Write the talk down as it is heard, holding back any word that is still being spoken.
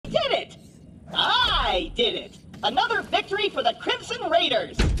I did it! Another victory for the Crimson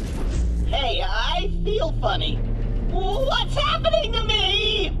Raiders! Hey, I feel funny. What's happening to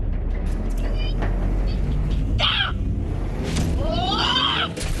me? Ah! Ah!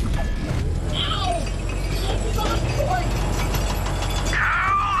 Ow! This is on board.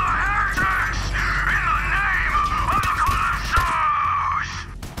 Kill the heretics in the name of the Calypsos!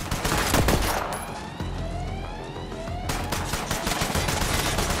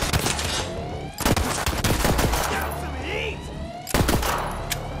 Got some heat!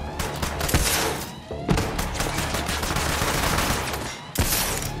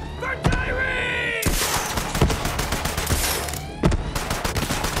 For Tyrese!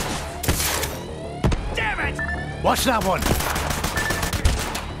 Damn it! Watch that one!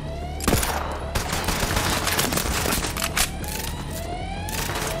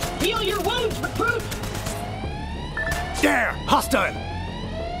 Heal your wounds, recruit! There! Hostile!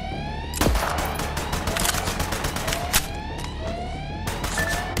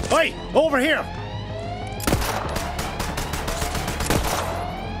 Hey! Over here!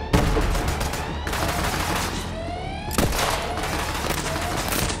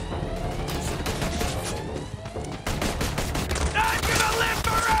 I'm gonna live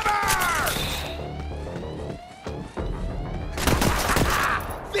forever!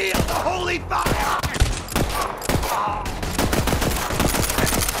 Feel the holy fire!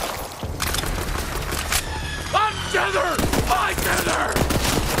 Untether! My tether!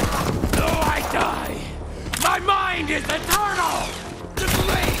 Though I die, my mind is eternal! The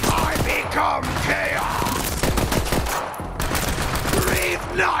blade I become chaos! Grieve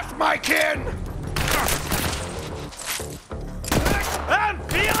not, my kin! I'm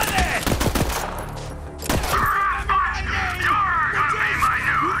feeling it! You're gonna be my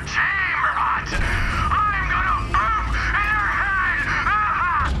new chamberbot! I'm gonna boom in your head!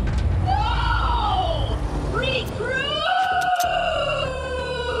 Whoa! Recruit!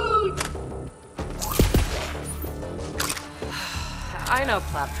 I know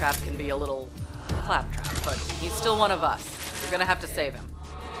Claptrap can be a little claptrap, but he's still one of us. You're gonna have to save him.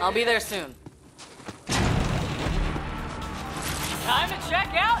 I'll be there soon. Time to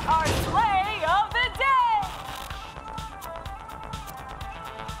check out our sleigh of the day!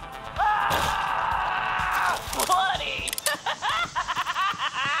 Ah! Bloody!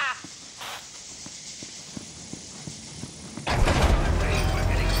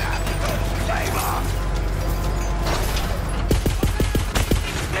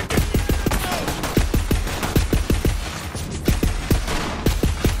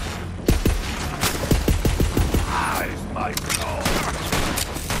 My soul!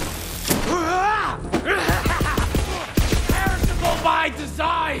 Perishable by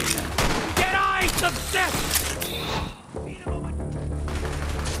design! Get eyes obsessed!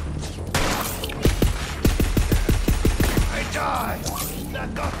 I die! That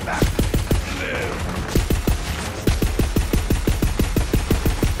got back to live!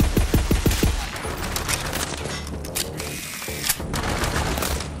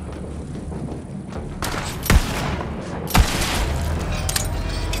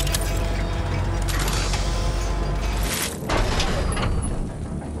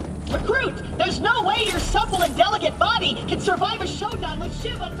 Recruit! There's no way your supple and delicate body can survive a showdown with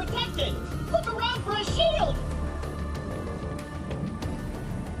Shiv unprotected! Look around for a shield!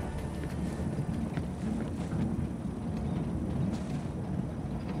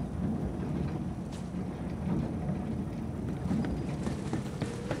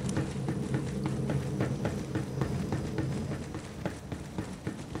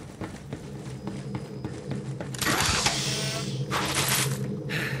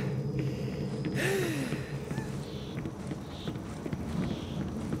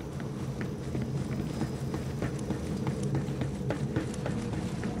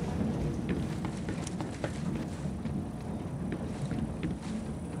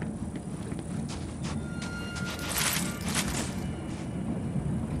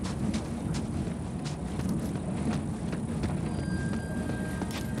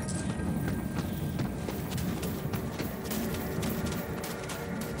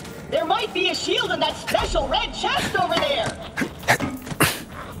 There might be a shield in that special red chest over there!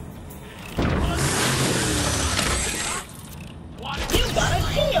 You got a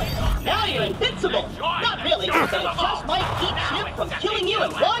shield! Now you're invincible! Not really, but it just might keep Shiv from killing you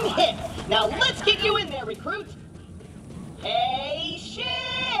in one hit! Now let's get you in there, recruit! Hey,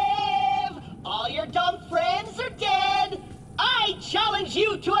 Shiv! All your dumb friends are dead! I challenge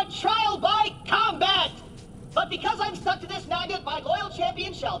you to a trial by combat! But because I'm stuck to this magnet, my loyal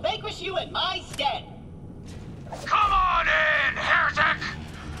champion shall vanquish you in my stead. Come on in, heretic!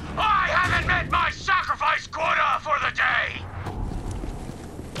 I haven't met my sacrifice!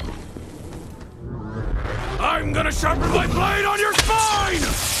 sharpen my blade on your spine!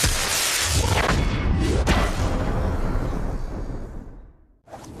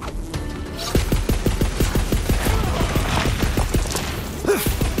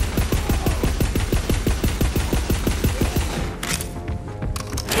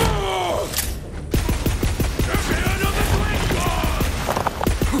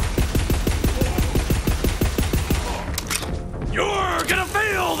 You're gonna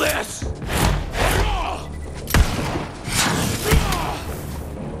feel this!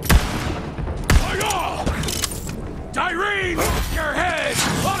 Tyrene! Your head!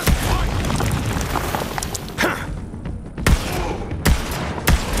 On a spike!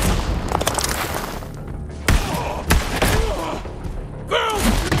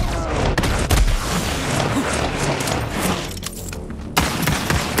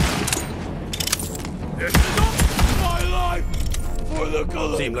 This is all my life for the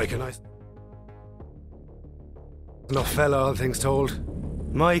color. Seemed like a nice enough fella, all things told.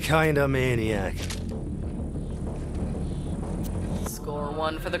 My kind of maniac. Score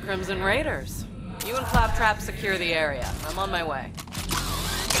 1 for the Crimson Raiders. You and Claptrap secure the area. I'm on my way.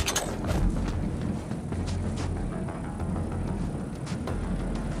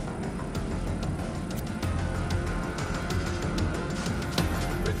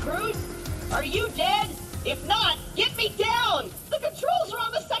 Recruit? Are you dead? If not, get me down!